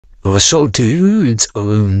So dudes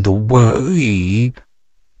on the way.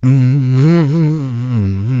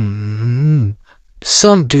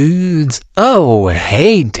 Some dudes. Oh,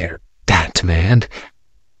 hey there, that man.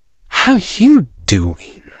 How you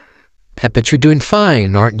doing? I bet you're doing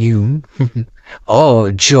fine, aren't you?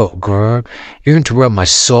 Oh, Joker, you interrupt my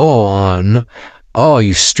song. Oh,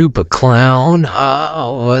 you stupid clown.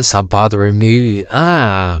 Oh, it's not bothering me.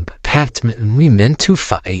 Patman, we meant to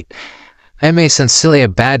fight. I may sound silly, a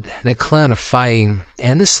bad, and a clown of fighting,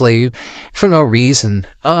 and a slave, for no reason.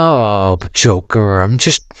 Oh, Joker, I'm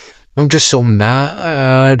just so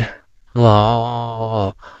mad.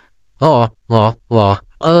 Oh, oh,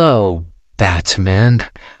 Batman,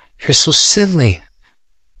 you're so silly.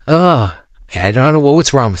 Oh, I don't know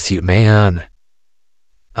what's wrong with you, man.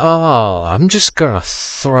 Oh, I'm just gonna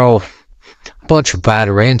throw a bunch of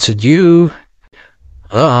batarangs at you.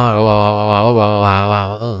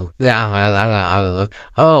 Oh,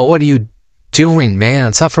 what are you doing,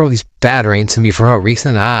 man? Stop throwing these batarangs at me for no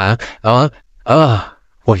reason. What are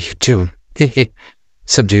you doing?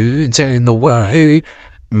 Some dudes are in the way.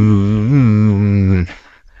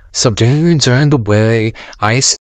 Some dudes are in the way. I